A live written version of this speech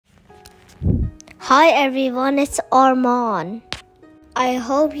Hi everyone, it's Arman. I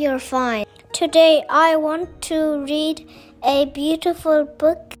hope you're fine. Today I want to read a beautiful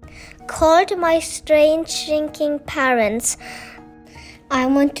book called My Strange Shrinking Parents. I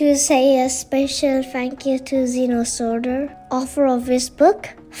want to say a special thank you to Zeno, author of this book,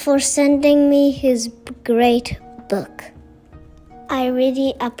 for sending me his great book. I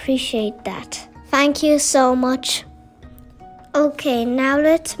really appreciate that. Thank you so much. Okay, now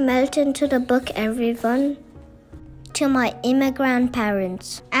let's melt into the book, everyone. To my immigrant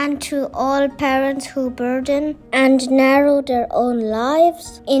parents, and to all parents who burden and narrow their own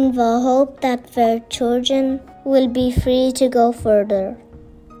lives in the hope that their children will be free to go further.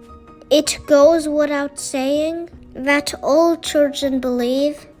 It goes without saying that all children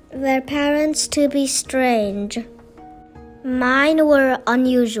believe their parents to be strange. Mine were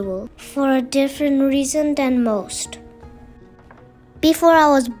unusual for a different reason than most. Before I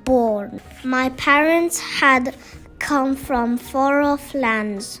was born, my parents had come from far-off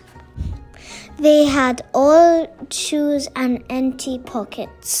lands. They had old shoes and empty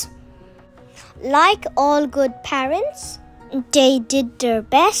pockets. Like all good parents, they did their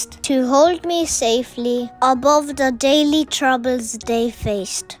best to hold me safely above the daily troubles they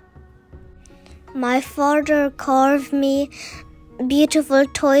faced. My father carved me beautiful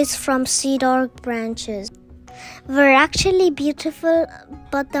toys from cedar branches. They're actually beautiful,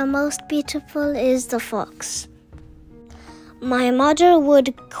 but the most beautiful is the fox. My mother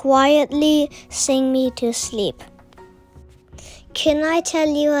would quietly sing me to sleep. Can I tell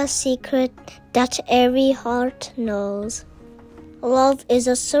you a secret that every heart knows? Love is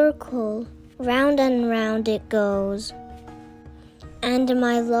a circle, round and round it goes. And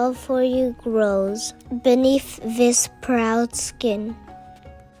my love for you grows beneath this proud skin.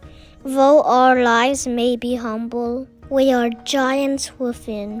 Though our lives may be humble, we are giants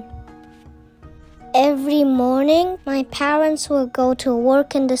within. Every morning, my parents will go to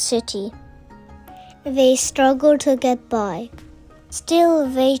work in the city. They struggle to get by. Still,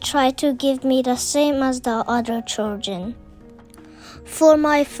 they try to give me the same as the other children. For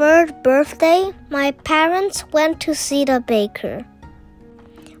my third birthday, my parents went to see the baker.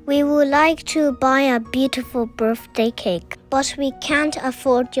 We would like to buy a beautiful birthday cake, but we can't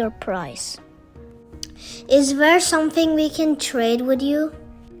afford your price. Is there something we can trade with you?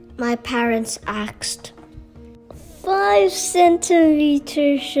 My parents asked. 5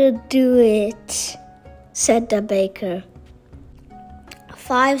 centimeters should do it, said the baker.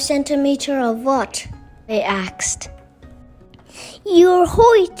 5 centimeters of what? They asked. Your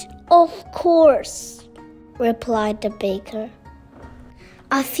height, of course, replied the baker.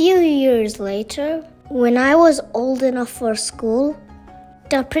 A few years later, when I was old enough for school,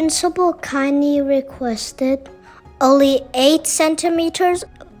 the principal kindly requested only 8 centimeters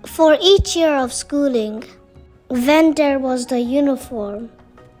for each year of schooling. Then there was the uniform,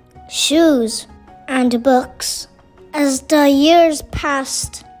 shoes, and books. As the years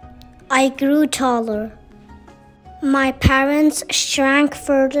passed, I grew taller. My parents shrank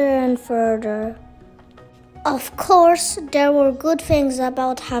further and further. Of course, there were good things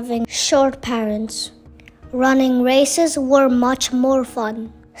about having short parents. Running races were much more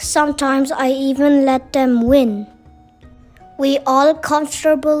fun. Sometimes I even let them win. We all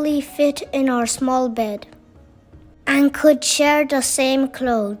comfortably fit in our small bed and could share the same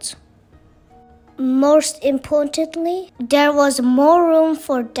clothes. Most importantly, there was more room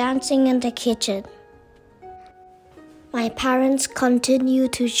for dancing in the kitchen. My parents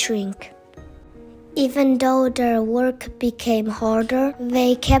continued to shrink. Even though their work became harder,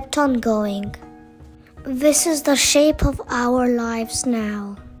 they kept on going. This is the shape of our lives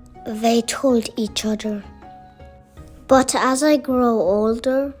now, they told each other. But as I grew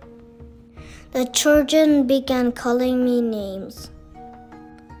older, the children began calling me names.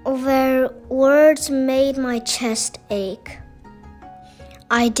 Their words made my chest ache.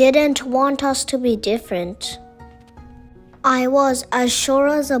 I didn't want us to be different. I was as sure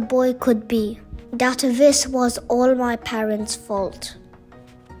as a boy could be that this was all my parents' fault.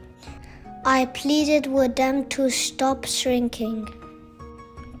 I pleaded with them to stop shrinking,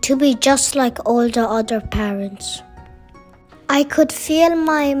 to be just like all the other parents. I could feel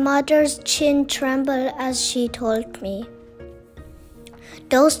my mother's chin tremble as she told me,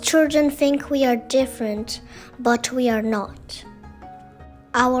 "Those children think we are different, but we are not.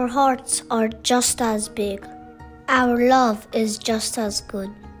 Our hearts are just as big. Our love is just as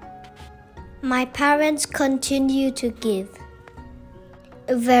good." My parents continued to give.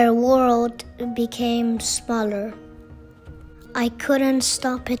 Their world became smaller. I couldn't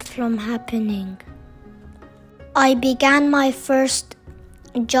stop it from happening. I began my first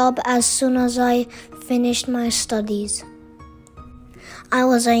job as soon as I finished my studies. I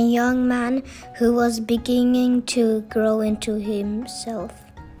was a young man who was beginning to grow into himself.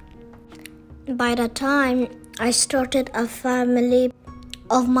 By the time I started a family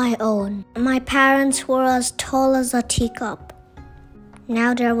of my own, my parents were as tall as a teacup.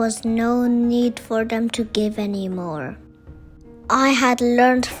 Now there was no need for them to give anymore. I had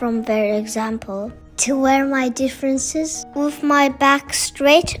learned from their example to wear my differences with my back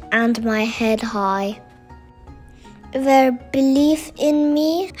straight and my head high. Their belief in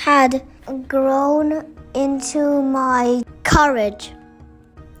me had grown into my courage.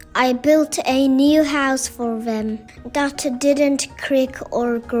 I built a new house for them that didn't creak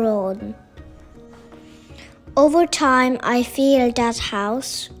or groan. Over time, I filled that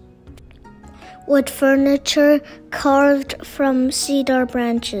house with furniture carved from cedar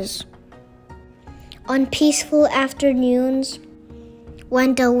branches. On peaceful afternoons,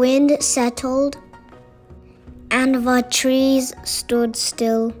 when the wind settled and the trees stood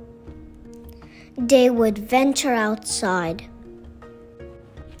still, they would venture outside.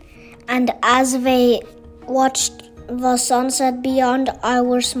 And as they watched the sunset beyond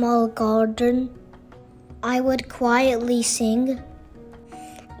our small garden, I would quietly sing,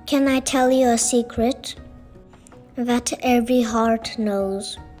 "Can I tell you a secret that every heart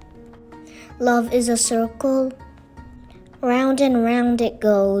knows? Love is a circle, round and round it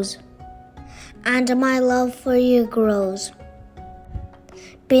goes, and my love for you grows.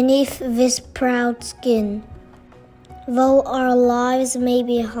 Beneath this proud skin, though our lives may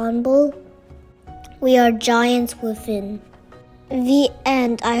be humble, we are giants within." The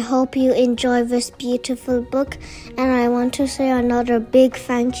end. I hope you enjoy this beautiful book, and I want to say another big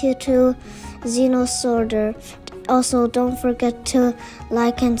thank you to Zeno. Also, don't forget to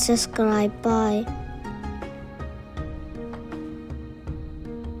like and subscribe. Bye.